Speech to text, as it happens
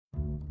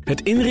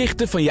Het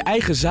inrichten van je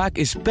eigen zaak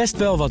is best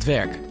wel wat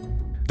werk.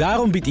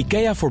 Daarom biedt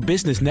IKEA voor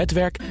Business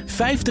Netwerk 50%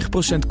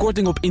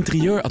 korting op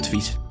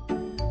interieuradvies.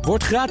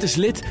 Word gratis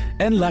lid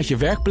en laat je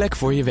werkplek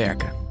voor je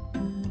werken.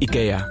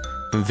 IKEA,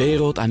 een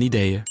wereld aan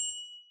ideeën.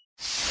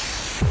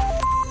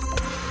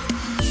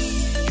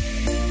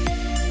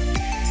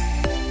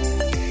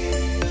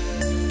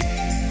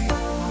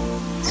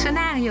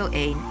 Scenario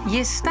 1.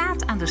 Je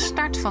staat aan de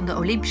start van de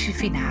Olympische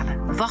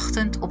finale,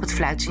 wachtend op het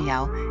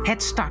fluitsignaal,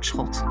 het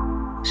startschot.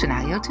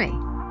 Scenario 2.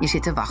 Je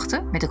zit te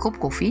wachten met een kop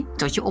koffie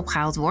tot je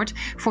opgehaald wordt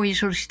voor je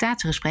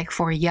sollicitatiegesprek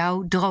voor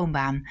jouw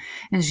droombaan.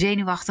 Een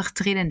zenuwachtig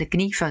trillende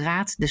knie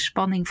verraadt de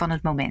spanning van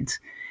het moment.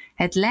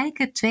 Het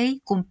lijken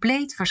twee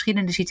compleet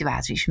verschillende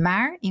situaties,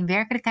 maar in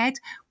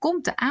werkelijkheid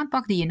komt de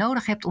aanpak die je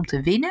nodig hebt om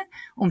te winnen,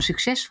 om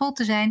succesvol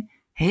te zijn,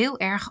 heel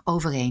erg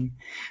overeen.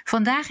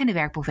 Vandaag in de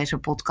Werkprofessor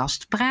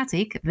podcast praat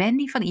ik,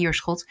 Wendy van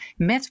Ierschot,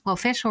 met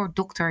professor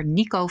Dr.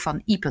 Nico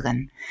van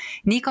Iperen.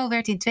 Nico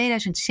werd in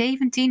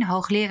 2017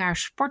 hoogleraar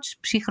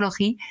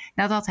sportpsychologie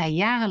nadat hij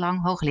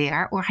jarenlang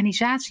hoogleraar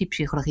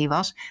organisatiepsychologie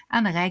was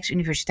aan de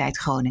Rijksuniversiteit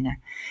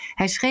Groningen.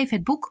 Hij schreef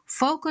het boek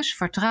Focus,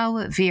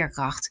 Vertrouwen,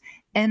 Veerkracht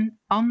en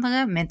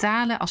andere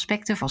mentale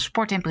aspecten van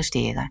sport en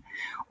presteren.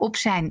 Op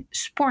zijn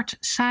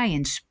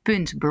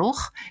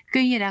sportscience.blog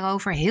kun je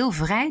daarover heel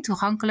vrij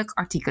toegankelijk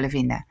artikelen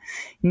vinden.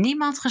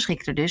 Niemand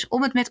geschikter dus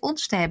om het met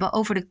ons te hebben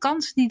over de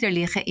kansen die er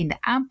liggen in de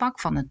aanpak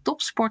van een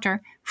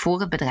topsporter voor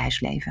het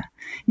bedrijfsleven.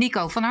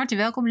 Nico, van harte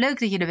welkom. Leuk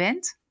dat je er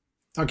bent.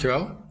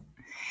 Dankjewel.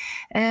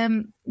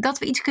 Dat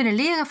we iets kunnen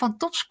leren van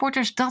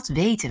topsporters, dat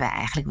weten we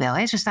eigenlijk wel.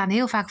 Hè? Ze staan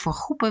heel vaak voor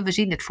groepen, we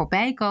zien het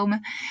voorbij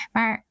komen.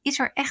 Maar is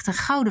er echt een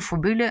gouden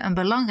formule, een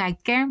belangrijk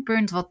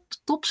kernpunt wat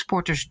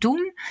topsporters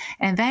doen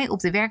en wij op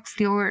de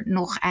werkvloer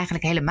nog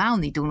eigenlijk helemaal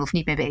niet doen of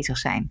niet mee bezig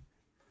zijn?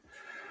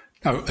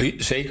 Nou,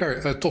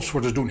 zeker.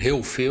 Topsporters doen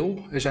heel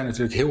veel. Ze zijn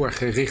natuurlijk heel erg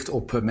gericht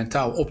op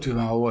mentaal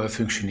optimaal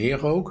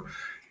functioneren ook.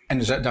 En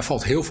daar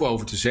valt heel veel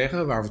over te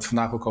zeggen, waar we het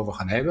vandaag ook over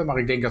gaan hebben. Maar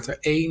ik denk dat er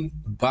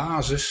één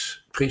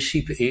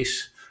basisprincipe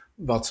is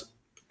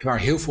waar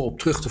heel veel op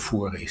terug te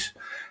voeren is.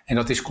 En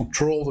dat is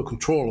control the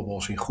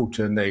controllables in goed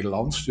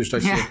Nederlands. Dus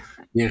dat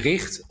je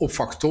richt op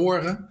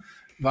factoren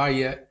waar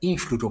je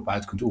invloed op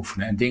uit kunt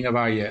oefenen. En dingen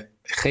waar je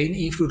geen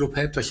invloed op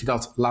hebt, dat je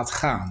dat laat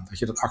gaan. Dat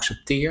je dat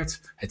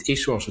accepteert. Het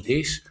is zoals het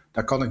is.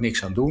 Daar kan ik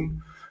niks aan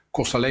doen.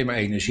 Kost alleen maar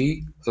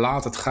energie.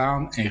 Laat het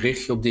gaan en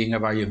richt je op dingen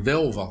waar je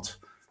wel wat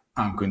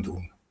aan kunt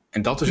doen.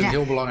 En dat is een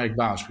heel belangrijk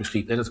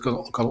basisprincipe. Dat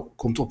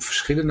komt op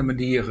verschillende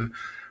manieren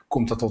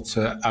tot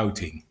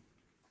uiting.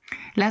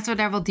 Laten we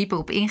daar wat dieper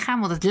op ingaan,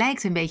 want het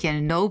lijkt een beetje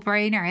een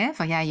no-brainer. Hè?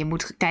 Van je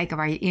moet kijken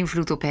waar je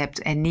invloed op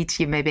hebt en niet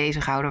je mee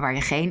bezighouden waar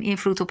je geen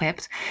invloed op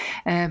hebt.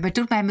 Maar het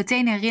doet mij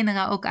meteen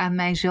herinneren ook aan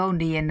mijn zoon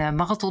die een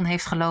marathon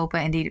heeft gelopen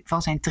en die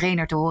van zijn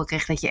trainer te horen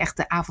kreeg dat je echt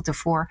de avond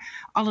ervoor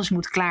alles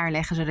moet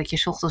klaarleggen, zodat je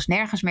 's ochtends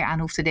nergens meer aan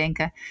hoeft te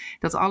denken.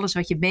 Dat alles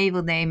wat je mee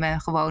wilt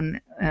nemen gewoon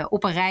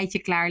op een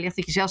rijtje klaar ligt.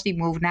 Dat je zelfs niet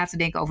meer hoeft na te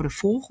denken over de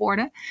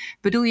volgorde.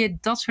 Bedoel je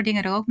dat soort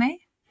dingen er ook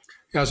mee?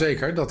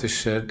 Jazeker,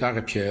 daar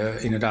heb je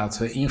inderdaad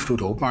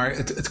invloed op. Maar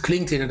het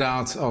klinkt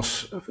inderdaad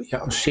als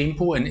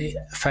simpel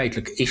en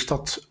feitelijk is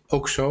dat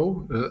ook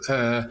zo.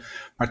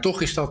 Maar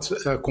toch is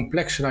dat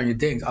complexer dan je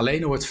denkt.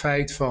 Alleen door het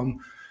feit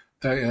van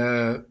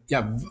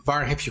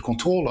waar heb je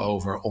controle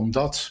over om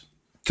dat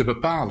te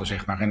bepalen,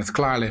 zeg maar. En het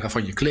klaarleggen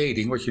van je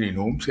kleding, wat je nu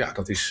noemt,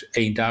 dat is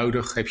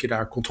eenduidig, heb je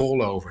daar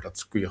controle over.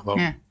 Dat kun je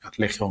gewoon, dat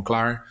leg je gewoon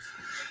klaar.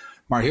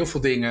 Maar heel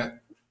veel dingen,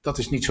 dat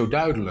is niet zo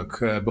duidelijk.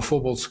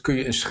 Bijvoorbeeld kun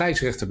je een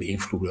scheidsrechter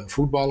beïnvloeden. Een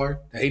voetballer,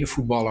 de ene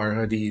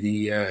voetballer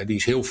die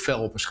is heel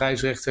fel op een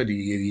scheidsrechter.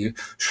 Die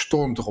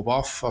stormt erop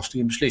af als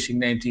hij een beslissing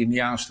neemt die hem niet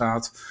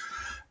aanstaat.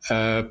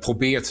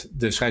 Probeert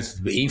de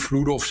scheidsrechter te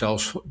beïnvloeden of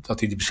zelfs dat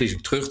hij de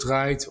beslissing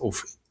terugdraait.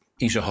 Of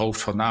in zijn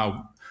hoofd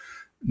van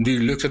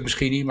nu lukt het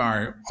misschien niet,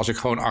 maar als ik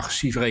gewoon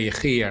agressief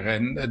reageer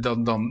en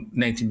dan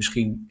neemt hij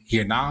misschien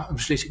hierna een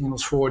beslissing in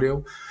ons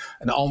voordeel.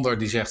 En de ander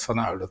die zegt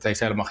van dat heeft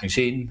helemaal geen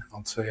zin,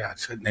 want het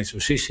is net zo'n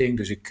beslissing,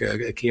 dus ik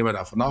keer me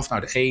daar vanaf.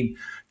 Nou, de een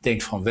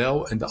denkt van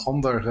wel en de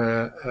ander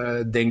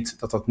denkt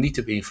dat dat niet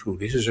te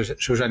beïnvloeden is. Dus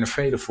zo zijn er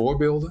vele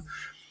voorbeelden.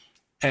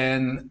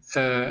 En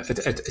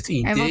het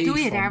idee. En wat doe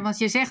je daar? Want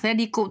je zegt,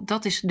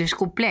 dat is dus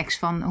complex.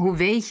 Van hoe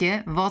weet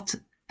je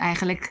wat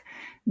eigenlijk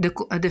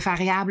de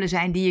variabelen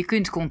zijn die je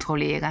kunt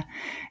controleren?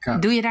 Ja.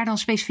 Doe je daar dan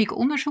specifiek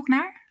onderzoek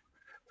naar?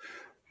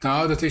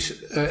 Nou,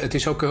 het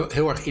is ook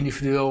heel erg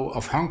individueel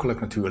afhankelijk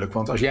natuurlijk.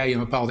 Want als jij een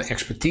bepaalde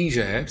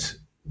expertise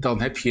hebt,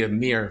 dan heb je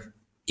meer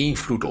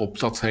invloed op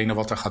datgene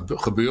wat er gaat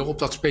gebeuren op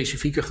dat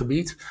specifieke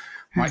gebied.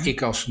 Maar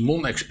ik als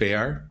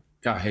non-expert,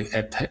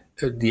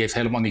 die heeft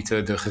helemaal niet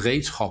de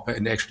gereedschappen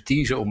en de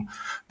expertise om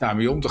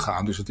daarmee om te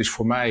gaan. Dus het is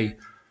voor mij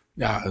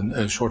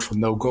een soort van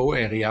no-go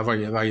area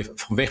waar je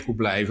van weg moet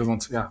blijven.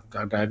 Want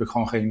daar heb ik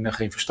gewoon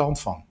geen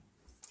verstand van.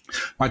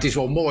 Maar het is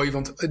wel mooi,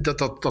 want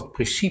dat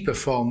principe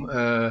van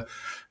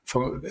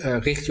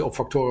richt je op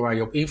factoren waar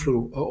je op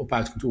invloed op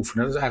uit kunt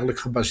oefenen. Dat is eigenlijk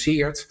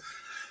gebaseerd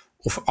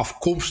of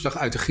afkomstig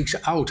uit de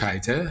Griekse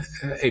oudheid. Hè?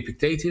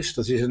 Epictetus,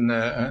 dat is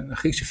een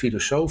Griekse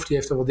filosoof, die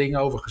heeft er wat dingen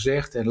over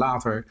gezegd. En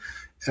later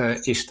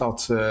is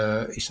dat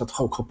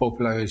ook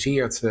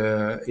gepopulariseerd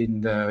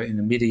in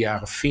de midden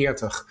jaren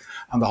 40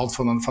 aan de hand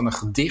van een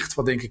gedicht,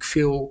 wat denk ik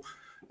veel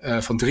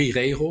van 3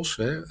 regels.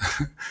 Hè?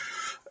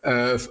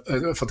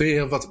 Van 3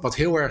 regels wat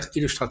heel erg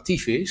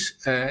illustratief is.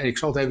 Ik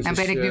zal het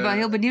eventjes, ben ik nu wel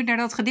heel benieuwd naar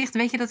dat gedicht.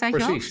 Weet je dat uit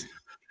je hoofd?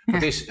 Precies.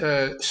 Het is,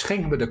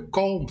 schenk me de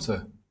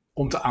kalmte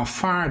om te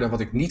aanvaarden wat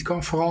ik niet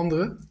kan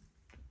veranderen.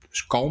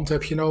 Dus kalmte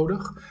heb je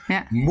nodig.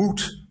 Ja.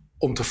 Moed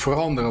om te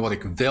veranderen wat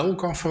ik wel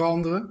kan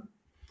veranderen.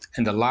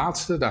 En de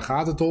laatste, daar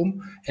gaat het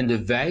om. En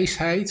de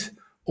wijsheid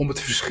om het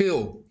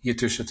verschil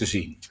hiertussen te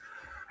zien.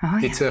 Oh, ja.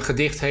 Dit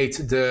gedicht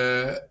heet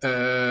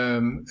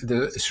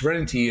de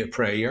Serenity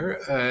Prayer.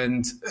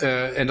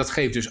 En dat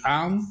geeft dus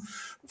aan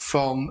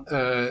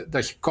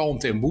dat je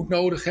kalmte en moed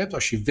nodig hebt.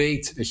 Als je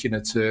weet dat je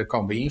het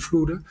kan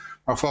beïnvloeden.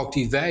 Maar vooral ook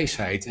die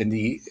wijsheid.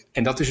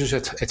 En dat is dus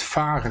het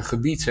vage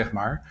gebied, zeg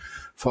maar.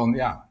 Van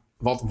ja,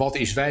 wat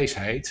is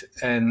wijsheid?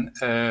 En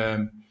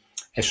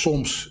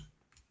soms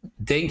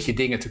denk je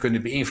dingen te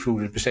kunnen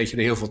beïnvloeden, besteed je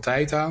er heel veel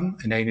tijd aan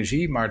en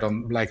energie, maar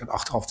dan blijkt het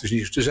achteraf dus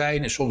niet zo te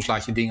zijn. En soms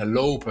laat je dingen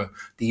lopen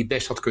die je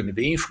best had kunnen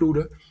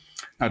beïnvloeden.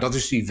 Nou, dat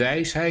is die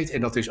wijsheid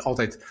en dat is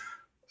altijd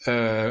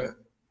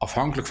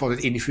afhankelijk van het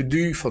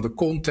individu, van de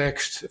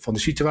context, van de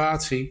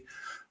situatie.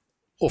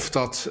 En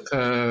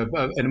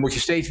dan moet je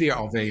steeds weer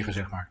afwegen,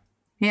 zeg maar.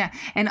 Ja,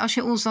 en als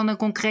je ons dan een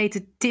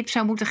concrete tip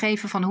zou moeten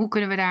geven van hoe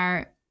kunnen we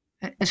daar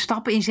een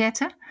stap in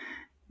zetten,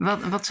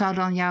 wat zou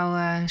dan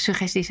jouw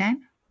suggestie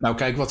zijn? Nou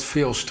kijk, wat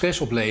veel stress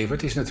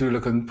oplevert is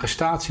natuurlijk een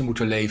prestatie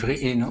moeten leveren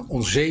in een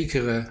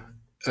onzekere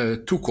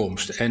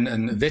toekomst. En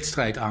een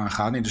wedstrijd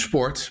aangaan in de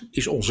sport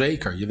is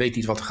onzeker. Je weet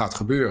niet wat er gaat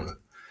gebeuren.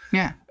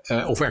 Ja.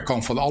 Of er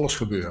kan van alles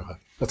gebeuren.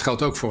 Dat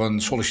geldt ook voor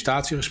een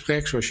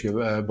sollicitatiegesprek zoals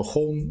je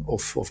begon.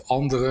 Of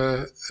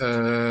andere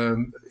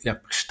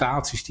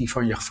prestaties die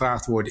van je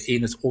gevraagd worden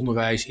in het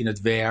onderwijs, in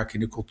het werk, in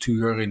de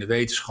cultuur, in de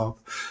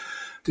wetenschap.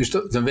 Dus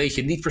dan weet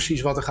je niet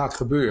precies wat er gaat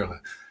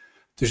gebeuren.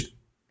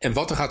 En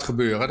wat er gaat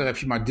gebeuren, daar heb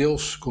je maar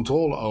deels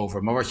controle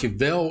over. Maar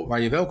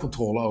waar je wel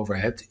controle over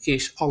hebt,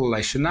 is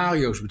allerlei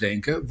scenario's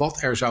bedenken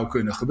wat er zou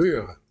kunnen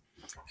gebeuren.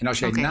 En als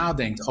jij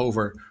nadenkt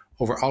over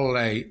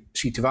allerlei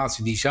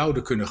situaties die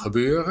zouden kunnen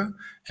gebeuren,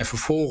 en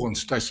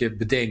vervolgens dat je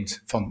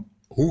bedenkt van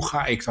hoe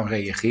ga ik dan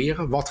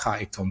reageren, wat ga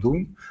ik dan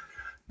doen?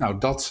 Nou,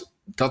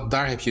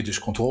 daar heb je dus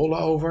controle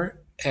over.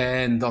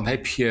 En dan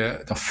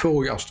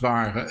vul je als het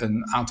ware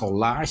een aantal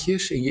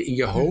laadjes in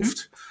je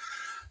hoofd.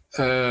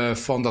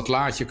 Van dat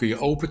laadje kun je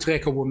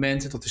opentrekken op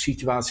momenten dat de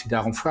situatie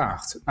daarom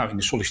vraagt. Nou, in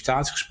een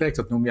sollicitatiegesprek,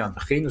 dat noem je aan het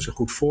begin, dat is een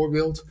goed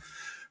voorbeeld.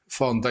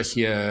 Van dat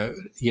je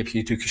hebt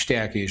natuurlijk je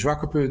sterke en je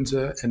zwakke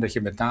punten. En dat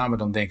je met name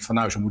dan denkt van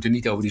nou, ze moeten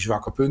niet over die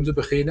zwakke punten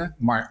beginnen.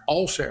 Maar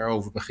als ze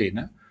erover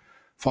beginnen,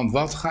 van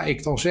wat ga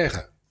ik dan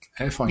zeggen?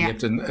 Je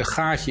hebt een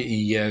gaatje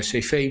in je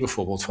cv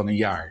bijvoorbeeld van een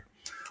jaar.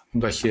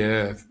 Omdat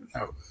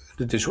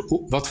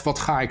wat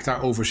ga ik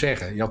daarover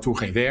zeggen? Je had toen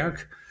geen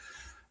werk.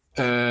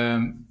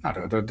 En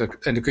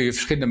daar kun je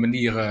verschillende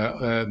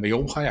manieren mee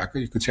omgaan. Ja,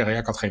 je kunt zeggen,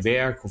 ik had geen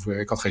werk of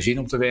ik had geen zin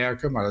om te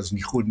werken. Maar dat is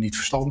niet goed, niet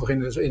verstandig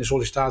in een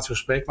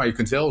sollicitatiegesprek. Maar je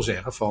kunt wel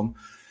zeggen van,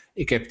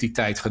 ik heb die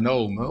tijd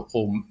genomen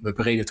om me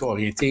breder te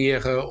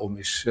oriënteren. Om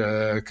eens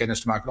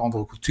kennis te maken met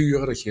andere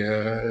culturen. Dat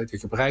je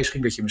op reis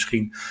ging, dat je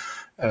misschien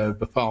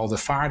bepaalde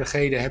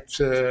vaardigheden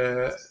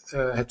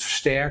hebt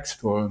versterkt.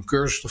 Door een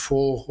cursus te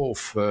volgen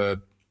of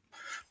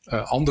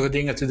andere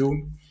dingen te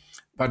doen.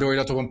 Waardoor je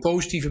dat op een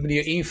positieve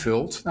manier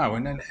invult.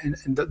 Nou, en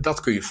dat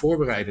kun je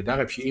voorbereiden. Daar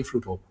heb je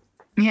invloed op.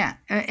 Ja,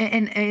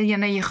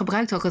 en je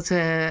gebruikt ook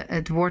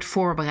het woord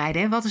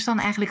voorbereiden. Wat is dan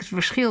eigenlijk het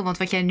verschil? Want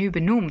wat jij nu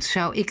benoemt,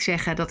 zou ik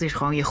zeggen, dat is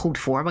gewoon je goed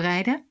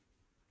voorbereiden.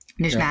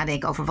 Dus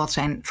nadenken over wat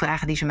zijn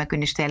vragen die ze mij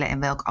kunnen stellen en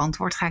welk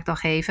antwoord ga ik dan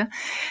geven.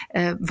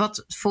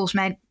 Wat volgens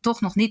mij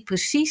toch nog niet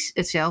precies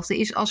hetzelfde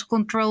is als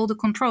control the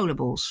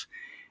controllables.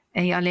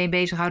 En je alleen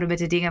bezighouden met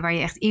de dingen waar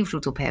je echt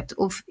invloed op hebt.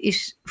 Of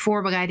is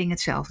voorbereiding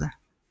hetzelfde?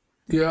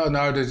 Ja,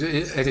 nou,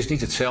 het is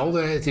niet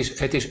hetzelfde.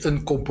 Het is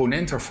een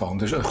component ervan.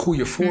 Dus een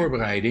goede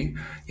voorbereiding.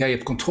 Ja, je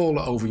hebt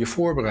controle over je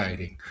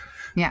voorbereiding.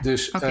 Ja,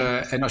 dus,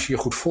 en als je je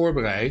goed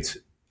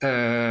voorbereidt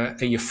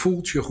en je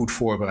voelt je goed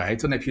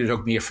voorbereid, dan heb je dus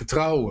ook meer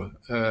vertrouwen.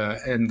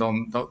 En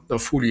dan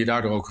voel je je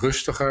daardoor ook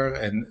rustiger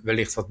en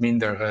wellicht wat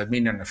minder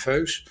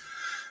nerveus.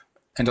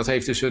 En dat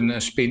heeft dus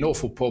een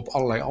spin-off op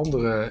allerlei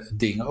andere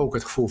dingen. Ook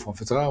het gevoel van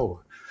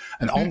vertrouwen.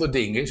 Een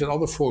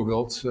ander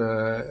voorbeeld,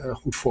 een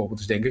goed voorbeeld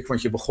is denk ik,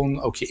 want je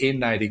begon ook je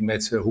inleiding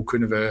met hoe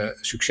kunnen we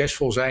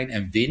succesvol zijn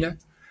en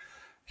winnen.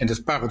 En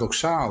het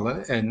paradoxale,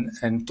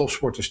 en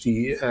topsporters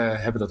die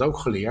hebben dat ook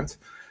geleerd,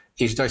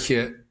 is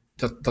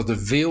dat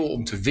de wil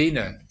om te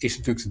winnen is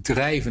natuurlijk de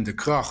drijvende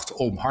kracht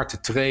om hard te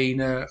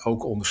trainen,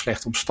 ook onder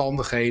slechte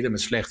omstandigheden,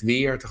 met slecht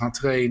weer te gaan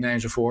trainen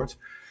enzovoort.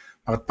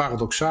 Maar het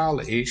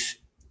paradoxale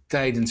is,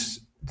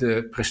 tijdens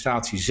de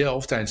prestatie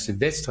zelf, tijdens de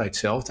wedstrijd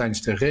zelf,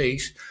 tijdens de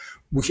race,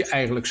 moet je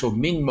eigenlijk zo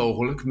min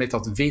mogelijk met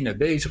dat winnen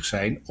bezig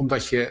zijn,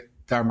 omdat je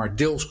daar maar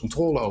deels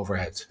controle over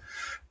hebt.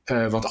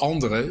 Want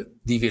anderen,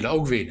 die willen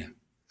ook winnen.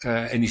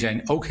 En die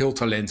zijn ook heel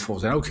talentvol,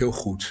 zijn ook heel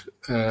goed.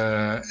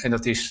 En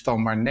dat is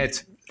dan maar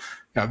net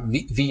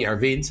wie er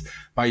wint.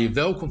 Waar je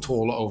wel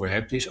controle over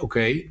hebt, is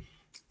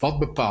wat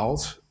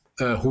bepaalt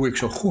hoe ik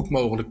zo goed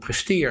mogelijk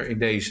presteer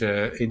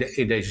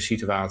in deze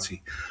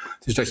situatie.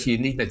 Dus dat je je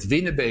niet met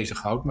winnen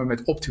bezighoudt, maar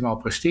met optimaal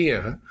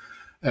presteren.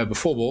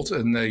 Bijvoorbeeld,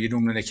 je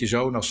noemde net je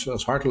zoon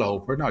als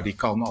hardloper. Nou, die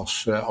kan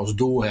als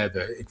doel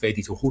hebben, ik weet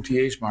niet hoe goed hij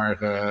is,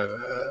 maar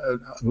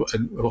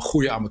een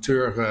goede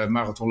amateur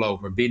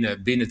marathonloper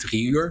binnen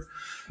 3 uur.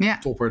 Ja.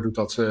 Topper doet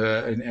dat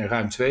in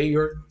ruim 2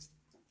 uur.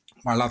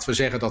 Maar laten we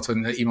zeggen dat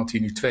iemand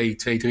die nu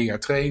 3 jaar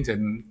traint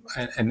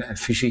en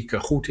fysiek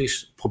goed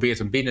is, probeert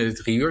hem binnen de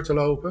 3 uur te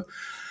lopen.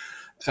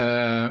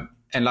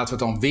 En laten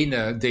we het dan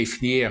winnen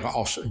definiëren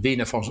als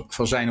winnen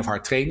van zijn of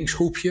haar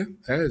trainingsgroepje.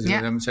 Er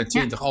zijn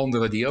 20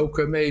 anderen die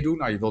ook meedoen.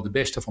 Nou, je wil de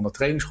beste van het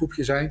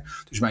trainingsgroepje zijn.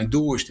 Dus mijn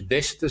doel is de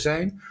beste te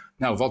zijn.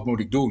 Nou, wat moet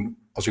ik doen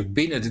als ik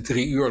binnen de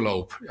 3 uur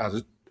loop? Ja,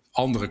 dus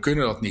anderen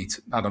kunnen dat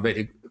niet. Nou, dan weet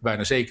ik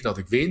bijna zeker dat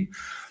ik win.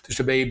 Dus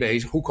dan ben je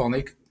bezig. Hoe kan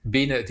ik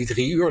binnen die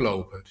 3 uur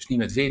lopen? Dus niet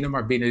met winnen,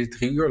 maar binnen die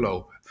 3 uur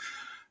lopen.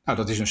 Nou,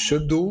 dat is een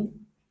subdoel.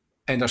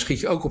 En daar schiet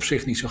je ook op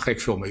zich niet zo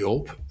gek veel mee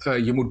op.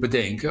 Je moet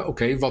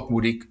bedenken, wat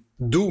moet ik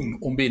doen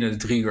om binnen de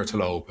 3 uur te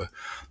lopen?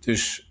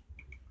 Dus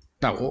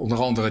onder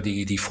andere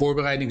die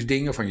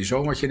voorbereidingsdingen van je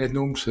zoon wat je net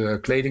noemt.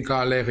 Kleding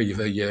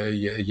klaarleggen,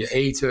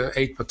 je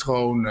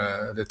eetpatroon,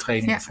 de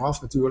training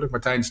vooraf natuurlijk.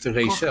 Maar tijdens de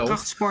race zelf.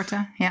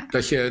 Krachtsporten, ja.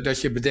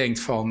 Dat je bedenkt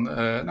van,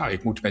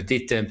 ik moet met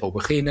dit tempo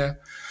beginnen.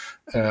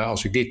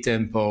 Als ik dit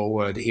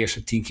tempo de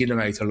eerste 10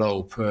 kilometer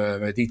loop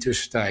met die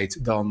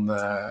tussentijd, dan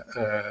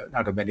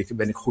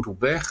ben ik goed op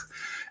weg.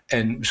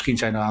 En misschien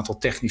zijn er een aantal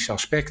technische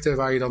aspecten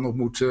waar je dan op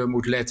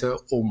moet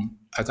letten om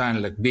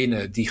uiteindelijk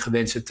binnen die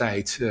gewenste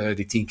tijd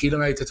die 10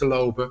 kilometer te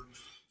lopen.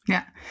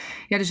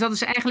 Ja, dus dat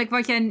is eigenlijk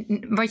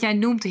wat jij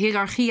noemt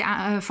hiërarchie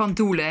van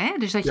doelen. Hè?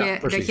 Dus dat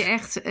je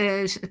echt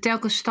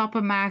telkens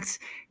stappen maakt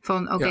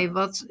van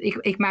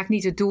ik maak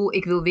niet het doel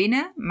ik wil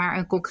winnen, maar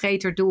een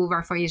concreter doel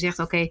waarvan je zegt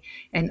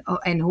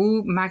en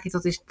hoe maak ik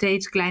dat in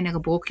steeds kleinere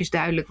brokjes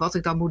duidelijk wat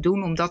ik dan moet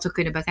doen om dat te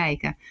kunnen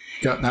bereiken.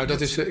 Ja, nou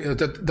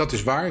dat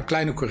is waar. Een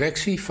kleine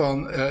correctie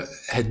van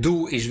het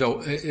doel is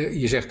wel,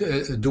 je zegt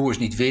het doel is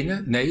niet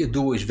winnen. Nee, het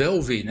doel is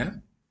wel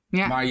winnen.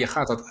 Ja. Maar je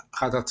gaat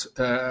dat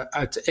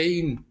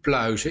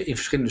uiteenpluizen in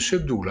verschillende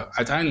subdoelen.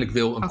 Uiteindelijk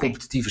wil een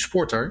competitieve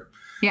sporter,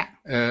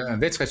 een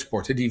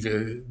wedstrijdsporter,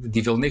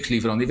 die wil niks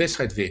liever dan die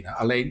wedstrijd winnen.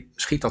 Alleen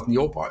schiet dat niet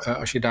op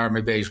als je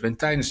daarmee bezig bent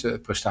tijdens de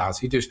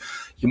prestatie. Dus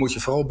je moet je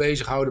vooral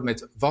bezighouden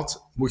met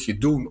wat moet je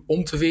doen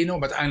om te winnen,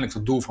 om uiteindelijk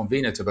het doel van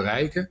winnen te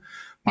bereiken.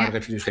 Maar daar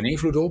heb je dus geen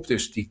invloed op.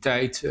 Dus die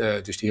tijd,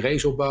 dus die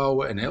race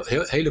opbouwen en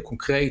hele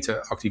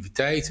concrete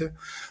activiteiten.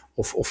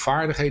 Of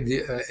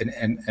vaardigheden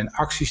en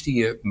acties die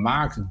je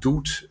maakt,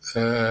 doet,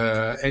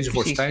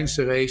 enzovoort tijdens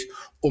de race.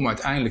 Om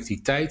uiteindelijk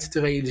die tijd te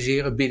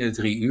realiseren binnen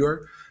 3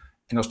 uur.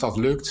 En als dat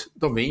lukt,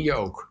 dan win je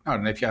ook. Nou,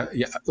 dan heb je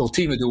je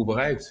ultieme doel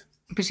bereikt.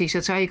 Precies,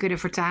 dat zou je kunnen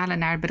vertalen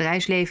naar het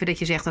bedrijfsleven. Dat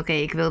je zegt,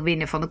 ik wil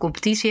winnen van de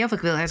competitie. Of ik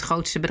wil het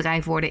grootste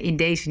bedrijf worden in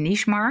deze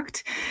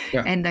niche-markt.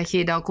 Ja. En dat je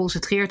je dan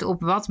concentreert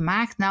op wat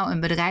maakt nou een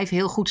bedrijf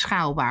heel goed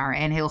schaalbaar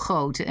en heel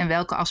groot. En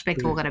welke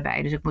aspecten horen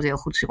daarbij. Dus ik moet heel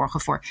goed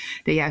zorgen voor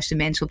de juiste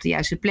mensen op de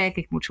juiste plek.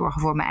 Ik moet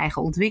zorgen voor mijn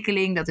eigen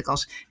ontwikkeling. Dat ik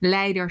als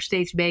leider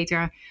steeds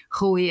beter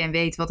groei en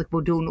weet wat ik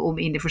moet doen om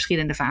in de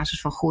verschillende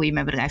fases van groei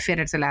mijn bedrijf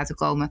verder te laten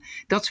komen.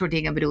 Dat soort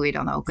dingen bedoel je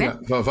dan ook, hè? Ja,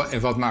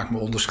 en wat maakt me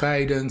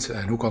onderscheidend?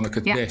 En hoe kan ik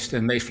het best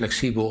en meest flexibel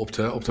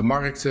op de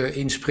markt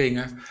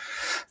inspringen.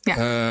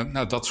 Ja.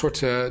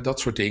 Dat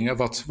soort dingen.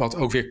 Wat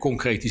ook weer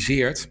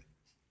concretiseert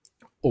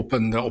op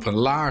een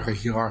lager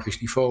hiërarchisch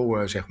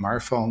niveau, zeg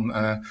maar, van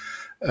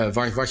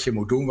wat je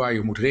moet doen, waar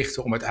je moet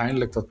richten om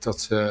uiteindelijk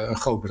dat een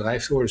groot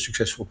bedrijf te worden, een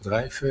succesvol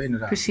bedrijf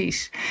inderdaad.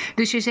 Precies.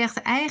 Dus je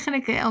zegt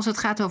eigenlijk, als het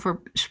gaat over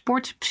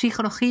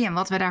sportpsychologie en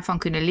wat we daarvan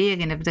kunnen leren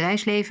in het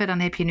bedrijfsleven, dan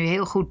heb je nu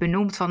heel goed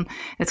benoemd van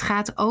het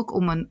gaat ook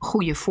om een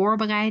goede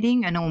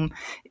voorbereiding en om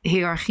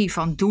hiërarchie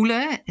van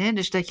doelen. Hè?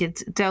 Dus dat je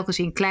het telkens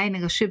in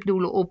kleinere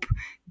subdoelen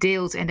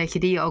opdeelt en dat je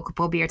die ook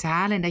probeert te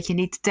halen en dat je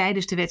niet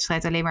tijdens de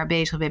wedstrijd alleen maar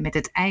bezig bent met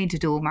het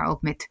einddoel, maar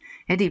ook met,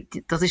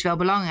 dat is wel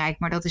belangrijk,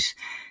 maar dat is,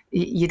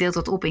 je deelt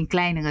dat op in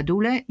kleinere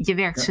doelen. Je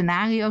werkt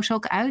scenario's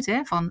ook uit.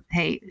 Hè? Van,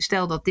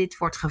 stel dat dit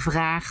wordt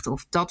gevraagd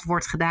of dat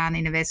wordt gedaan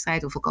in een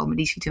wedstrijd of we komen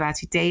die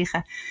situatie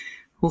tegen.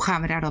 Hoe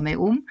gaan we daar dan mee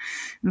om?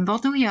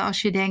 Wat doe je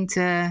als je denkt,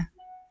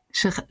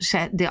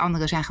 de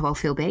anderen zijn gewoon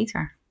veel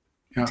beter?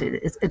 Ja.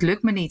 Het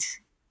lukt me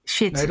niet.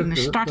 Shit, mijn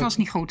start was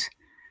niet goed.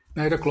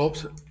 Nee, dat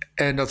klopt.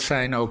 En dat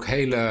zijn ook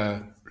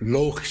hele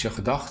logische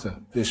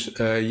gedachten. Dus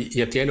je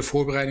hebt die hele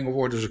voorbereiding op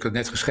orde, zoals ik het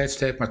net geschetst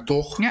heb, maar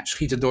toch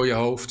schiet het door je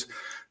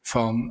hoofd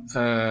van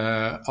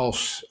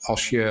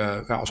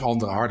als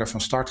anderen harder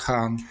van start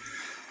gaan,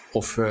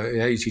 of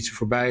je ziet ze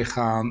voorbij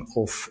gaan,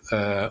 of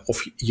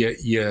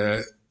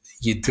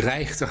je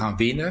dreigt te gaan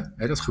winnen.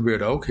 Dat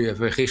gebeurde ook.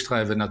 Gisteren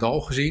hebben we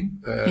Nadal gezien.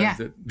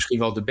 Misschien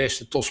wel de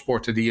beste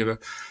topsporter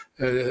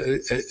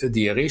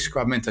die er is,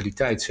 qua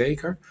mentaliteit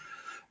zeker.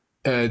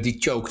 Die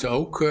chokte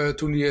ook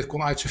toen hij het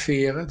kon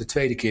uitserveren. De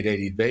tweede keer deed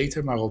hij het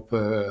beter, maar op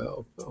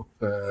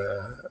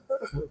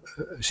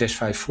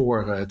 6-5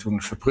 voor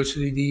toen verprutste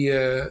hij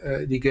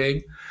die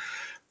game.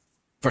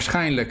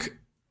 Waarschijnlijk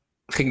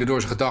ging er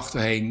door zijn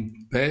gedachten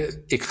heen,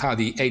 ik ga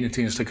die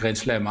 21ste Grand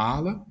Slam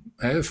halen.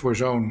 Voor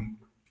zo'n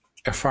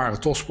ervaren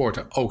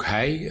topsporter, ook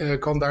hij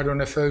kan daardoor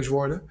nerveus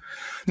worden.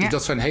 Ja. Dus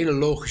dat zijn hele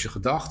logische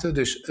gedachten.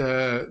 Dus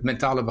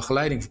mentale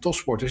begeleiding van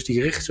topsporters,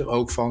 die richt zich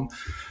ook van,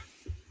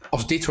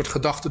 als dit soort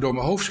gedachten door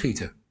mijn hoofd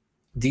schieten,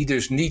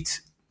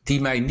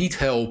 die mij niet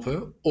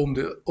helpen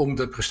om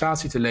de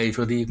prestatie te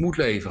leveren die ik moet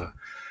leveren.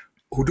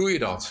 Hoe doe je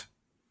dat?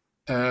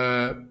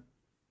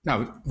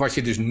 Wat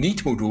je dus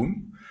niet moet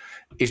doen,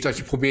 is dat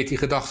je probeert die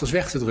gedachten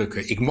weg te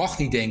drukken. Ik mag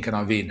niet denken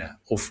aan winnen.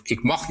 Of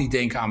ik mag niet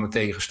denken aan mijn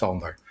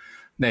tegenstander.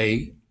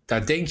 Nee,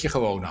 daar denk je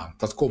gewoon aan.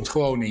 Dat komt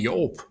gewoon in je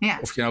op. Ja.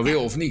 Of je nou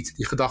wil of niet.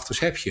 Die gedachten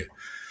heb je.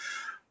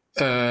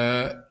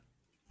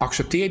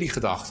 Accepteer die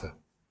gedachten.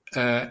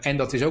 En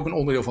dat is ook een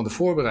onderdeel van de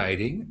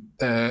voorbereiding.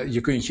 Je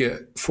kunt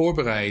je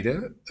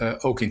voorbereiden,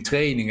 ook in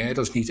trainingen.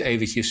 Dat is niet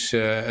eventjes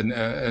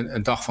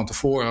een dag van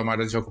tevoren, maar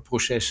dat is ook een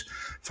proces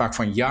vaak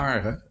van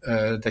jaren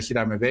dat je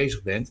daarmee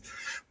bezig bent.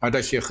 Maar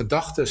dat je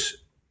gedachten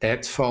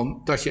hebt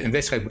van dat je een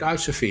wedstrijd moet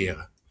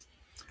uitserveren.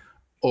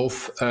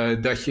 Of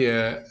dat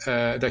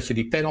je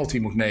die penalty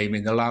moet nemen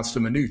in de laatste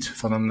minuut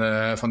van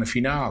een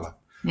finale.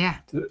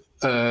 Ja.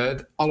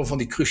 Alle van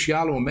die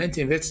cruciale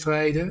momenten in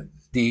wedstrijden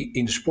die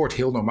in de sport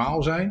heel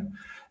normaal zijn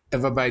en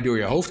waarbij door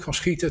je hoofd kan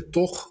schieten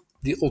toch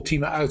die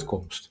ultieme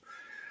uitkomst.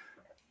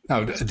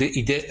 Nou,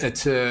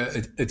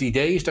 het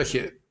idee is dat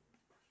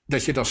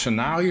je dan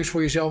scenario's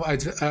voor jezelf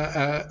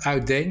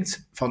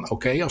uitdenkt van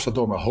oké, als dat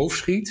door mijn hoofd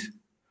schiet,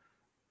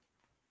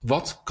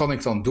 wat kan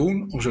ik dan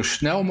doen om zo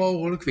snel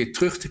mogelijk weer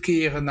terug te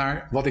keren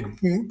naar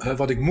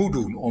wat ik moet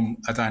doen om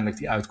uiteindelijk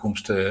die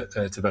uitkomst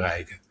te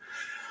bereiken.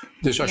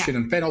 Dus als je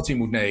een penalty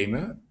moet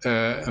nemen,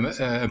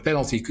 een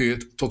penalty kun je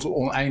tot het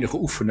oneindige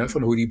oefenen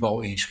van hoe die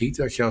bal inschiet.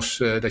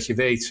 Dat je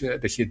weet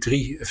dat je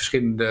 3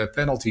 verschillende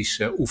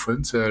penalties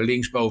oefent,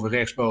 linksboven,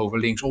 rechtsboven,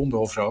 linksonder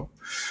of zo.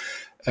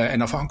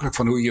 En afhankelijk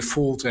van hoe je je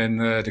voelt en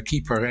de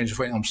keeper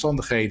enzovoort in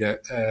omstandigheden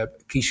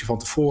kies je van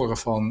tevoren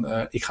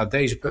van ik ga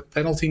deze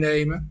penalty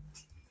nemen.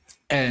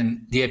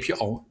 En die heb je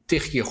al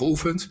 10 keer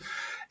geoefend.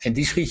 En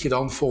die schiet je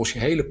dan volgens je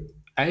hele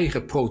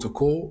eigen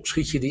protocol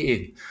schiet je die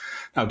in.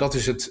 Nou, dat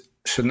is het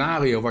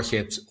scenario wat je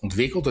hebt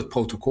ontwikkeld, het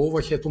protocol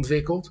wat je hebt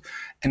ontwikkeld.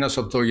 En als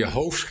dat door je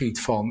hoofd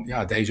schiet van,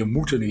 ja, deze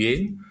moet er nu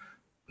in,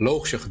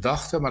 logische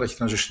gedachten, maar dat je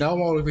dan zo snel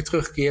mogelijk weer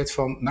terugkeert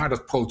naar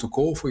dat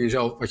protocol voor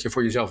jezelf, wat je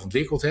voor jezelf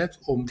ontwikkeld hebt,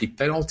 om die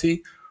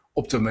penalty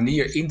op de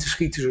manier in te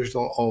schieten zoals je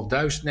het al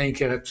 1001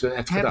 keer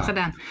hebt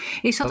gedaan.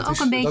 Is dat ook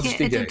een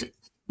beetje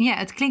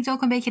het klinkt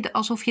ook een beetje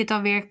alsof je het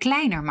dan weer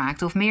kleiner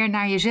maakt of meer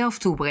naar jezelf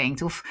toe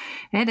brengt. Of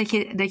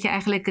dat je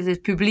eigenlijk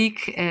het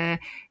publiek,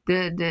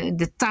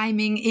 de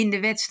timing in de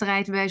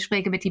wedstrijd, bij wijze van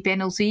spreken met die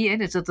penalty,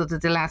 dat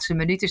het de laatste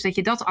minuut is, dat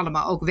je dat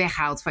allemaal ook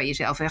weghaalt van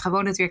jezelf. En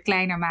gewoon het weer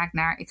kleiner maakt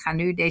naar, ik ga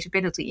nu deze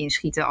penalty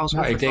inschieten.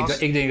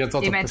 Ik denk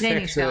dat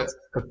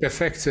een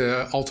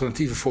perfecte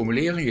alternatieve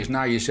formulering is,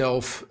 naar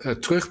jezelf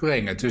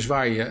terugbrengen. Dus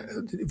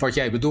wat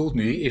jij bedoelt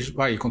nu, is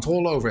waar je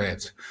controle over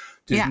hebt.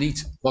 Dus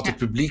niet wat het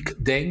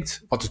publiek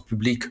denkt, wat het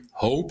publiek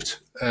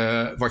hoopt,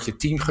 wat je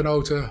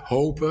teamgenoten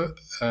hopen.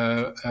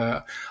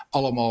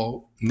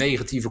 Allemaal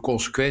negatieve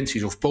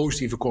consequenties of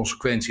positieve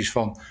consequenties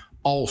van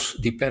als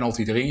die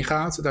penalty erin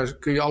gaat. Daar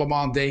kun je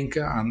allemaal aan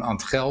denken. Aan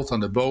het geld, aan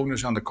de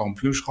bonus, aan de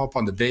kampioenschap,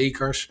 aan de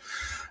bekers.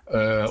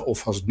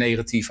 Of als het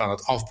negatief aan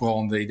het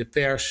afbranden in de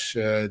pers.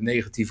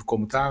 Negatieve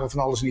commentaren van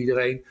alles en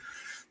iedereen.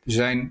 Er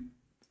zijn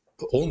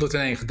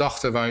 101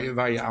 gedachten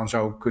waar je aan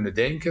zou kunnen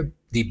denken,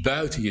 die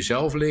buiten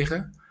jezelf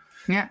liggen.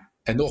 Ja.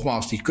 En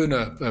nogmaals, die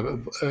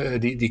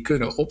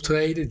kunnen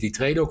optreden, die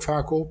treden ook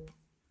vaak op.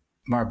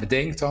 Maar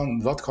bedenk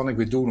dan, wat kan ik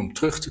weer doen om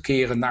terug te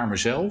keren naar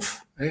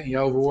mezelf, in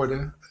jouw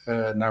woorden,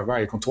 naar waar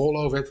je controle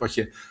over hebt, wat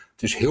je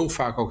dus heel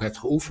vaak ook hebt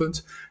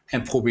geoefend.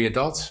 En probeer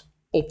dat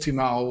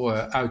optimaal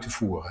uit te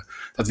voeren.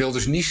 Dat wil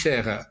dus niet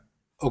zeggen,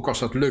 ook als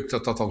dat lukt,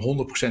 dat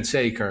dan 100%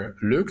 zeker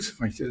lukt.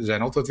 Want er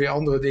zijn altijd weer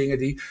andere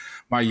dingen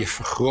maar je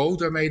vergroot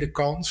daarmee de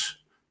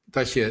kans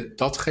dat je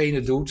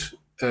datgene doet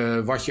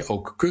wat je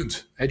ook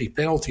kunt. Die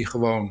penalty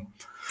gewoon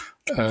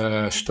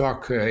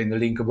strak in de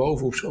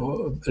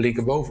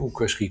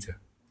linkerbovenhoek schieten.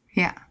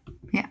 Ja.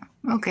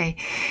 Oké.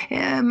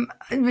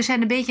 We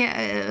zijn een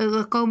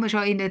beetje komen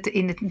zo in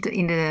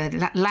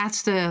de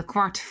laatste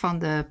kwart van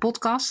de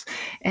podcast.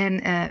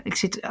 En ik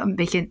zit een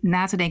beetje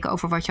na te denken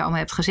over wat je allemaal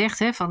hebt gezegd.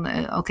 Hè? Van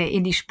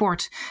in die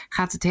sport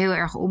gaat het heel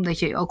erg om dat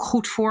je ook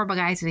goed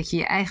voorbereidt. Dat je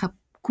je eigen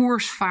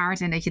koers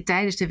vaart. En dat je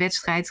tijdens de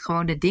wedstrijd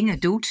gewoon de dingen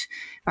doet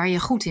waar je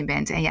goed in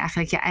bent. En je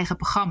eigenlijk je eigen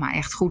programma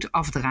echt goed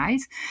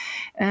afdraait.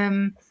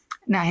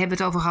 Hebben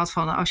we het over gehad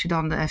van als je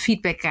dan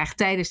feedback krijgt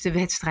tijdens de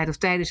wedstrijd of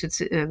tijdens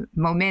het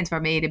moment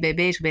waarmee je erbij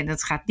bezig bent,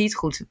 dat gaat niet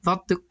goed.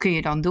 Wat kun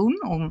je dan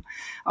doen om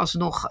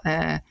alsnog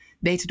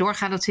beter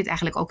doorgaan? Dat zit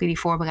eigenlijk ook in die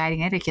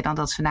voorbereiding, hè? Dat je dan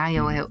dat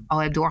scenario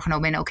al hebt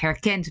doorgenomen en ook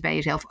herkent bij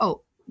jezelf.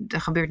 Oh,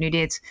 er gebeurt nu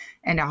dit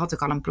en daar had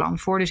ik al een plan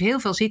voor. Dus heel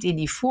veel zit in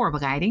die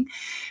voorbereiding.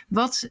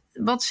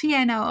 Wat zie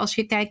jij nou als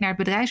je kijkt naar het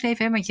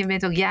bedrijfsleven? Hè? Want je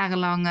bent ook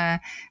jarenlang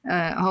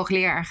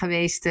hoogleraar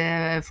geweest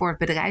voor het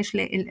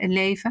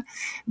bedrijfsleven.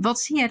 Wat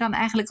zie jij dan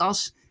eigenlijk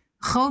als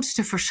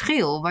grootste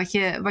verschil?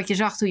 Wat je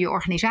zag toen je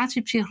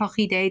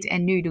organisatiepsychologie deed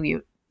en nu doe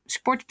je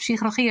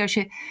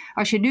sportpsychologie.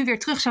 Als je nu weer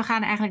terug zou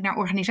gaan eigenlijk naar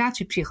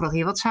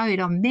organisatiepsychologie, wat zou je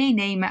dan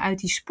meenemen uit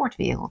die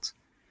sportwereld?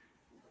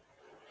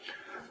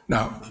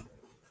 Nou,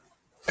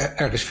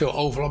 er is veel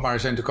overlap, maar er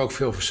zijn natuurlijk ook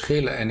veel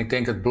verschillen. En ik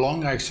denk het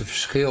belangrijkste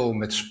verschil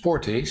met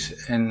sport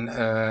is, en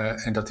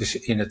dat is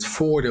in het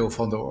voordeel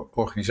van de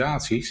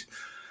organisaties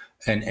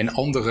en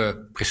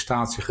andere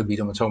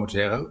prestatiegebieden, om het zo maar te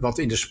zeggen,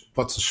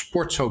 wat de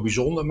sport zo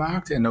bijzonder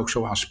maakt en ook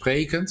zo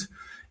aansprekend,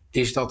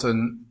 is dat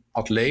een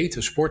atleet,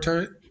 een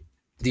sporter,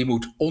 die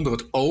moet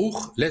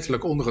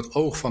letterlijk onder het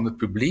oog van het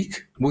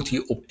publiek, moet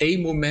hij op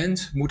één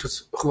moment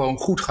het gewoon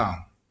goed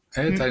gaan.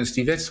 Tijdens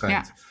die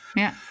wedstrijd.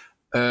 Ja.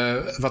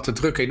 Wat de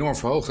druk enorm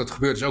verhoogt. Dat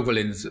gebeurt dus ook wel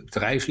in het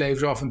bedrijfsleven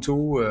zo af en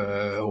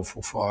toe.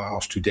 Of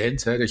als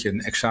student, dat je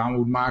een examen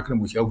moet maken. Dan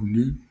moet je ook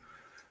nu.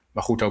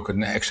 Maar goed, ook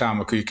een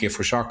examen kun je een keer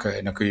verzakken.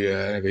 En dan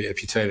heb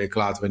je 2 weken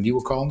later een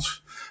nieuwe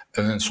kans.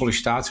 Een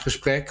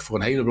sollicitatiegesprek voor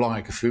een hele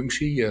belangrijke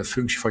functie.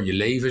 Functie van je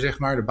leven, zeg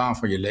maar. De baan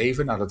van je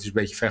leven. Nou, dat is een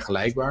beetje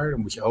vergelijkbaar. Dan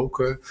moet je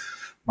ook...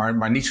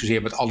 Maar niet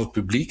zozeer met al het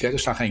publiek. Er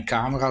staan geen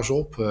camera's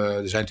op. Er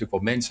zijn natuurlijk wel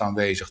mensen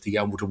aanwezig die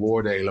jou moeten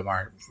beoordelen.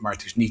 Maar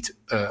het is niet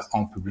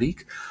aan het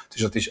publiek.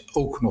 Dus dat is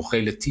ook nog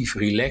relatief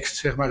relaxed,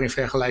 zeg maar, in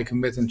vergelijking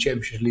met een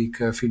Champions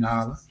League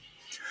finale.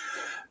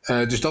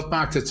 Dus dat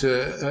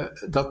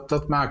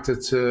maakt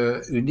het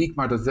uniek,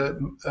 maar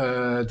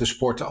de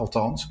sporten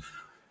althans.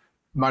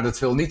 Maar dat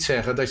wil niet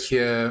zeggen dat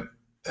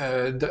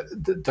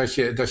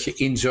je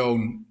in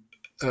zo'n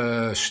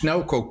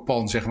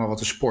snelkookpan, zeg maar, wat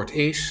de sport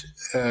is,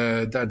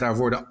 daar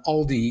worden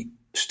al die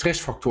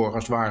stressfactoren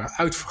als het ware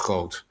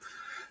uitvergroot.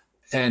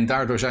 En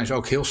daardoor zijn ze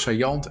ook heel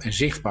saillant en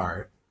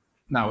zichtbaar.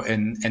 Nou,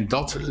 en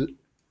dat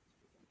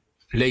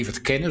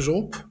levert kennis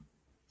op,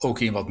 ook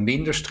in wat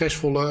minder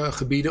stressvolle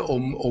gebieden,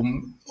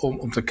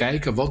 om te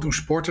kijken, wat doen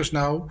sporters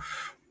nou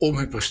om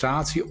hun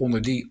prestatie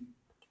onder die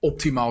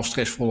optimaal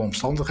stressvolle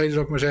omstandigheden,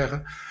 zou ik maar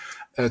zeggen,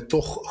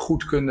 toch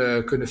goed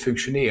kunnen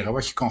functioneren.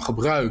 Wat je kan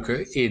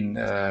gebruiken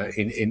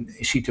in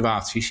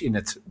situaties in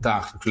het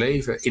dagelijks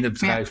leven, in het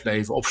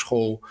bedrijfsleven, op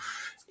school,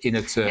 in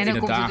het dagelijks leven. En dan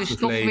komt het dus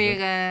toch weer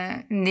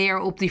neer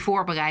op die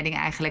voorbereiding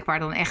eigenlijk, waar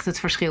dan echt het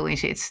verschil in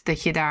zit.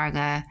 Dat je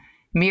daar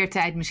meer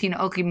tijd misschien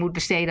ook in moet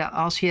besteden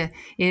als je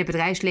in het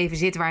bedrijfsleven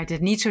zit, waar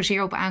het niet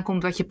zozeer op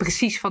aankomt wat je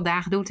precies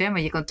vandaag doet. Hè?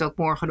 Want je kan het ook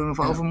morgen doen of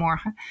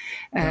overmorgen.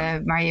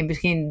 Maar je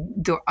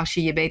misschien, als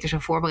je je beter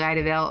zou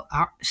voorbereiden, wel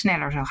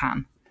sneller zou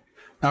gaan.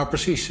 Nou,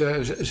 precies.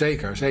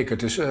 Zeker.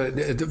 Dus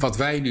wat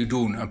wij nu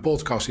doen, een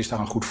podcast is daar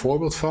een goed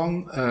voorbeeld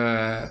van.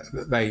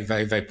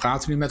 Wij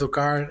praten nu met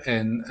elkaar.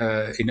 En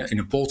in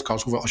een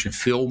podcast, of als je een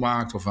film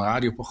maakt of een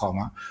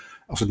radioprogramma,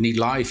 als het niet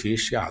live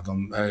is, ja,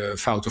 dan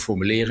foute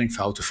formulering,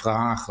 foute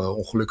vraag,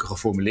 ongelukkige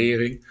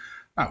formulering.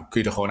 Nou,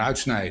 kun je er gewoon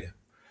uitsnijden.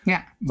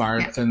 Ja.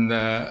 Maar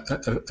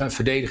een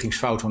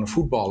verdedigingsfout van een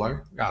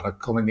voetballer, ja, dat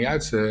kan er niet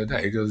uit.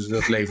 Nee,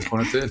 dat levert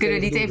gewoon het. Kunnen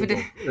we niet even dat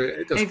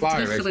is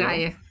klaar,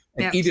 terugdraaien?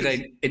 En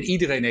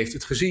iedereen heeft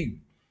het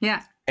gezien.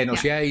 Ja. En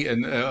als jij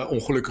een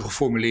ongelukkige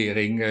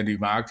formulering nu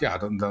maakt, ja,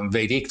 dan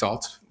weet ik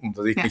dat.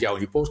 Omdat ik met jou in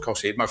die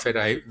podcast zit. Maar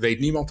verder weet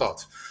niemand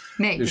dat.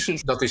 Nee, dus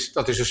precies.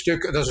 Dat is een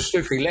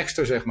stuk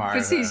relaxter, zeg maar.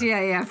 Precies,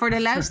 ja. Voor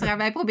de luisteraar,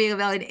 wij proberen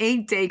wel in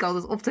 1 take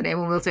altijd op te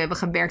nemen, omdat we hebben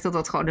gemerkt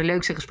dat gewoon de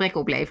leukste gesprekken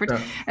oplevert.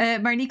 Ja.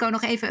 Maar Nico,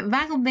 nog even,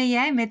 waarom ben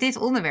jij met dit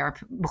onderwerp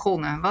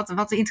begonnen?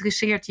 Wat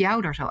interesseert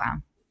jou daar zo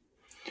aan?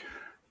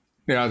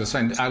 Ja, dat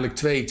zijn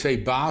eigenlijk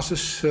twee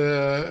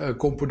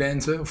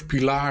basiscomponenten of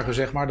pilaren,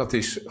 zeg maar. Dat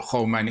is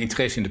gewoon mijn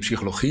interesse in de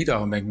psychologie.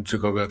 Daarom ben ik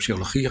natuurlijk ook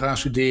psychologie gaan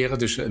studeren.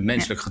 Dus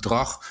menselijk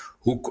gedrag.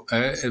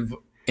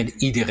 En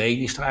iedereen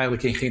is er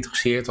eigenlijk in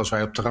geïnteresseerd. Als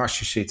wij op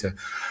terrasjes zitten,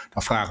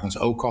 dan vragen we ons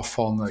ook af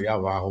van,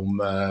 waarom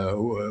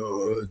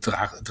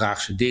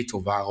draagt ze dit?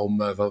 Of waarom,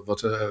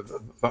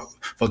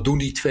 wat doen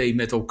die twee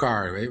met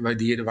elkaar?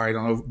 Waar je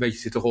dan over een beetje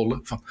zit te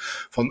rollen.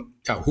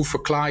 Hoe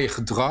verklaar je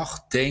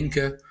gedrag,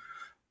 denken,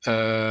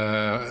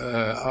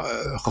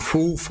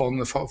 gevoel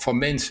van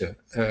mensen.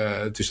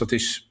 Dus dat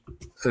is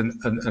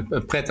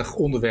een prettig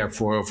onderwerp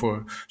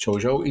voor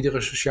sowieso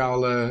iedere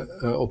sociale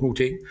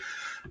ontmoeting.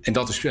 En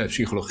dat is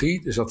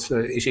psychologie, dus dat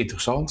is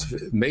interessant.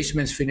 De meeste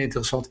mensen vinden het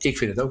interessant. Ik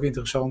vind het ook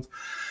interessant.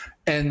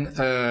 En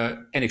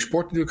ik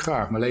sport natuurlijk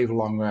graag. Mijn leven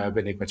lang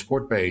ben ik met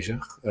sport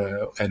bezig.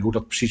 En hoe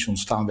dat precies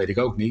ontstaan, weet ik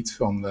ook niet.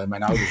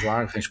 Mijn ouders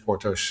waren geen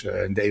sporters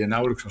en deden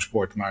nauwelijks aan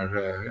sport. Maar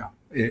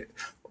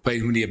op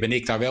een manier ben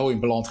ik daar wel in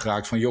beland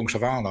geraakt van jongs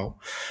af aan al.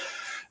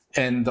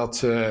 En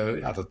dat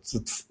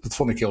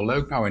vond ik heel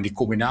leuk. Nou, en die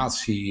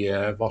combinatie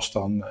was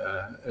dan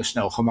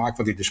snel gemaakt.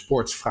 Want in de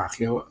sport vraag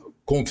je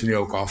continu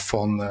ook af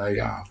van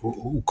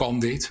hoe kan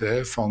dit?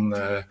 Hè? Van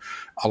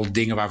alle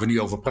dingen waar we nu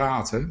over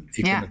praten.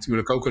 Ik ben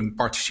natuurlijk ook een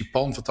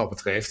participant wat dat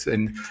betreft.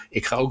 En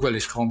ik ga ook wel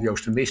eens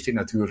grandioos de mist in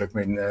natuurlijk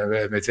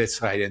met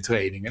wedstrijden en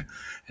trainingen.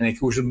 En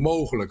hoe is het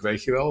mogelijk,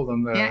 weet je wel?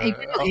 Dan,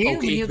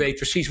 ik weet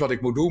precies wat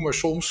ik moet doen, maar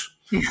soms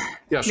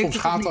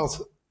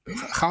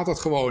gaat dat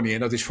gewoon niet. En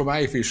dat is voor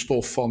mij weer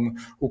stof van,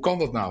 hoe kan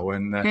dat nou?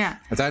 En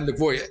uiteindelijk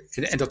word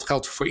je, en dat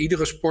geldt voor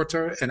iedere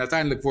sporter, en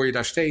uiteindelijk word je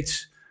daar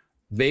steeds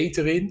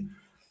beter in.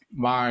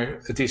 Maar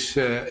het is,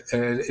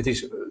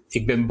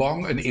 ik ben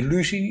bang, een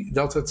illusie,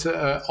 dat het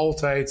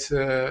altijd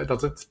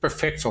dat het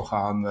perfect zal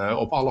gaan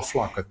op alle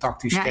vlakken,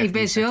 tactisch. Ja, ik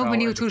ben zo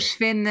benieuwd hoe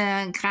Sven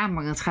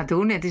Kramer het gaat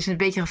doen. Het is een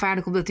beetje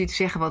gevaarlijk om dat u te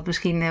zeggen, want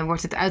misschien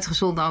wordt het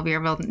uitgezonden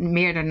alweer wat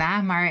meer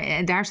daarna.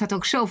 Maar daar staat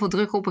ook zoveel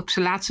druk op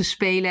zijn laatste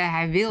spelen.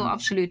 Hij wil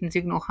absoluut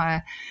natuurlijk nog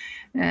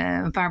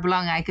een paar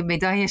belangrijke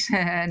medailles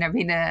naar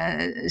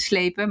binnen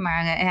slepen.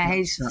 Maar hij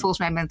is volgens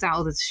mij mentaal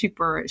altijd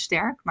super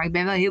sterk. Maar ik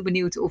ben wel heel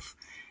benieuwd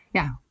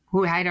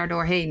hoe hij daar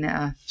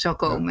doorheen zal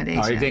komen.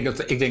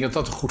 Ik denk dat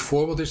dat een goed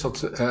voorbeeld is.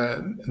 Dat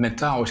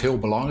mentaal is heel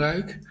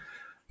belangrijk.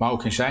 Maar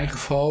ook in zijn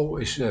geval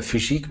is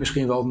fysiek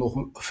misschien wel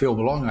nog veel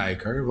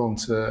belangrijker.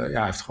 Want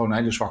hij heeft gewoon een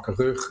hele zwakke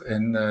rug.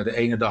 En de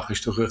ene dag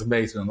is de rug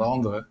beter dan de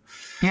andere.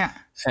 Ja.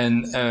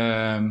 En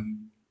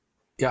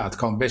het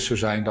kan best zo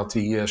zijn dat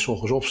hij 's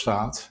ochtends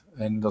opstaat.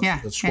 En dat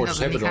sporters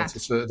hebben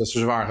dat ze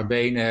zware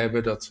benen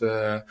hebben.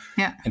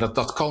 En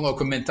dat kan ook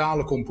een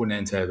mentale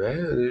component hebben. Hè?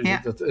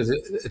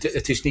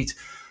 Het is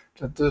niet...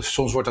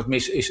 soms wordt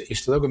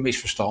is dat ook een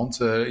misverstand.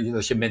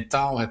 Dat je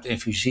mentaal hebt en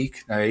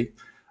fysiek. Nee,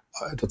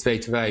 dat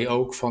weten wij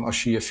ook. Van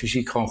als je je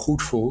fysiek gewoon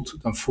goed voelt,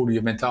 dan voel je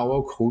je mentaal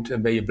ook goed.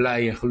 En ben je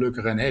blij en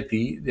gelukkig en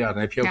happy. Ja,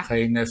 dan heb je ook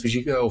geen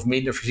fysieke of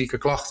minder fysieke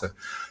klachten.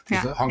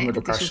 Dus dat hangt met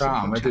elkaar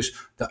samen.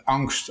 Dus de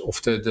angst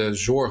of de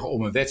zorgen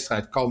om een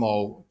wedstrijd kan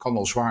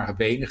al zware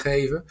benen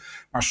geven.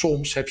 Maar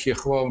soms heb je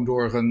gewoon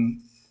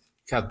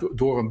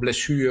door een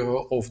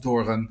blessure of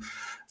door een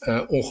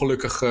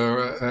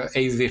ongelukkige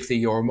evenwicht in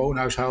je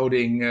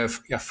hormoonhuishouding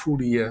voel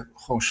je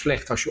gewoon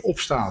slecht als je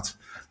opstaat.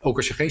 Ook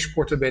als je geen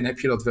sporter bent, heb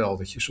je dat wel.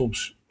 Dat je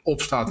soms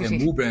opstaat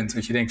en moe bent.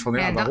 Dat je denkt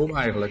van, waarom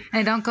eigenlijk?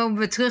 En dan komen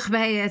we terug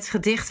bij het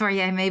gedicht waar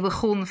jij mee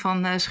begon.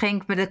 Van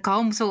schenk me de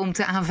kalmte om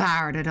te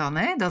aanvaarden dan.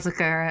 Hè?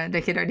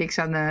 Dat je daar niks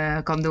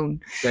aan kan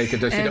doen. Zeker,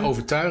 dat je de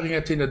overtuiging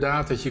hebt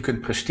inderdaad. Dat je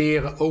kunt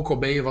presteren. Ook al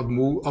ben je wat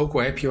moe. Ook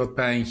al heb je wat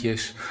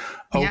pijntjes.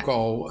 Ook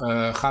al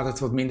gaat het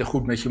wat minder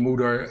goed met je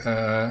moeder.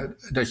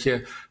 Dat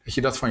je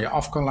dat van je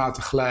af kan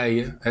laten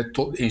glijden.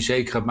 Tot in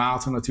zekere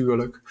mate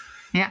natuurlijk.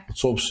 Ja.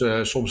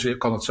 Soms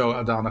kan het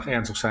zodanig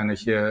ernstig zijn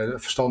dat je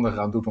verstandig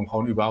aan doet om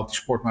gewoon überhaupt die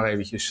sport maar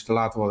eventjes te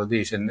laten wat het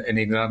is. En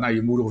inderdaad naar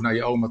je moeder of naar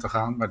je oma te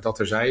gaan, maar dat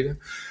terzijde.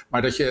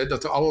 Maar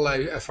dat er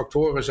allerlei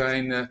factoren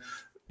zijn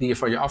die je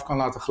van je af kan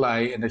laten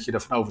glijden. En dat je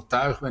ervan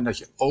overtuigd bent dat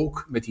je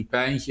ook met die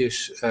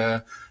pijntjes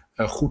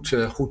goed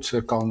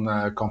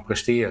kan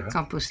presteren.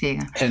 Kan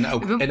presteren.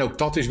 En ook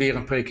dat is weer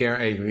een precair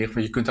evenwicht,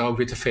 want je kunt daar ook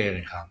weer te ver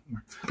in gaan.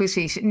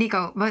 Precies.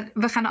 Nico,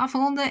 we gaan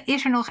afronden.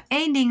 Is er nog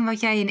één ding wat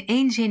jij in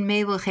één zin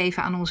mee wil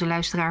geven aan onze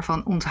luisteraar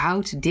van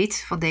onthoud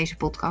dit van deze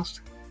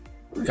podcast?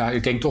 Ja,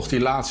 ik denk toch die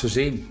laatste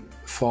zin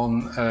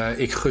van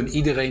ik gun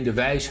iedereen de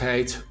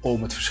wijsheid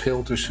om het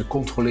verschil tussen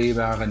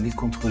controleerbare en niet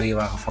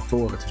controleerbare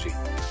factoren te zien.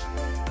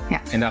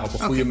 Ja. En daar op een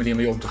goede manier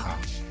mee om te gaan.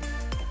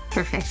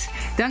 Perfect.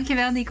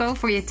 Dankjewel Nico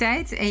voor je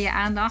tijd en je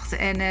aandacht.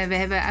 En we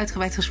hebben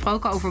uitgebreid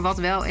gesproken over wat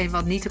wel en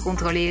wat niet te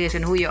controleren is.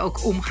 En hoe je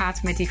ook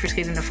omgaat met die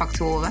verschillende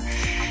factoren.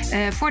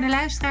 Voor de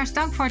luisteraars,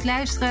 dank voor het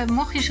luisteren.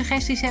 Mocht je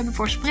suggesties hebben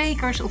voor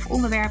sprekers of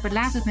onderwerpen,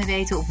 laat het me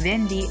weten op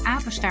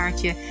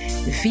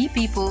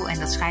Wendy_VPeople. En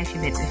dat schrijf je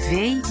met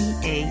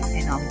V-I-E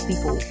en dan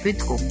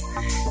people.com.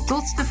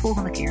 Tot de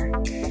volgende keer.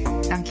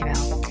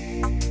 Dankjewel.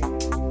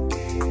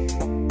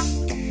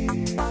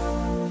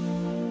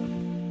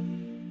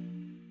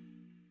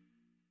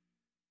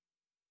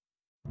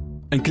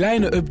 Een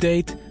kleine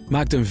update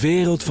maakt een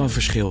wereld van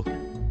verschil.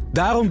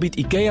 Daarom biedt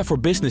IKEA voor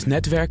Business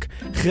Netwerk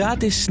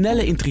gratis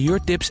snelle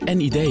interieurtips en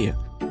ideeën.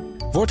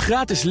 Word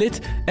gratis lid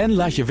en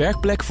laat je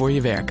werkplek voor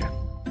je werken.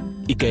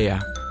 IKEA,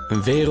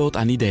 een wereld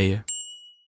aan ideeën.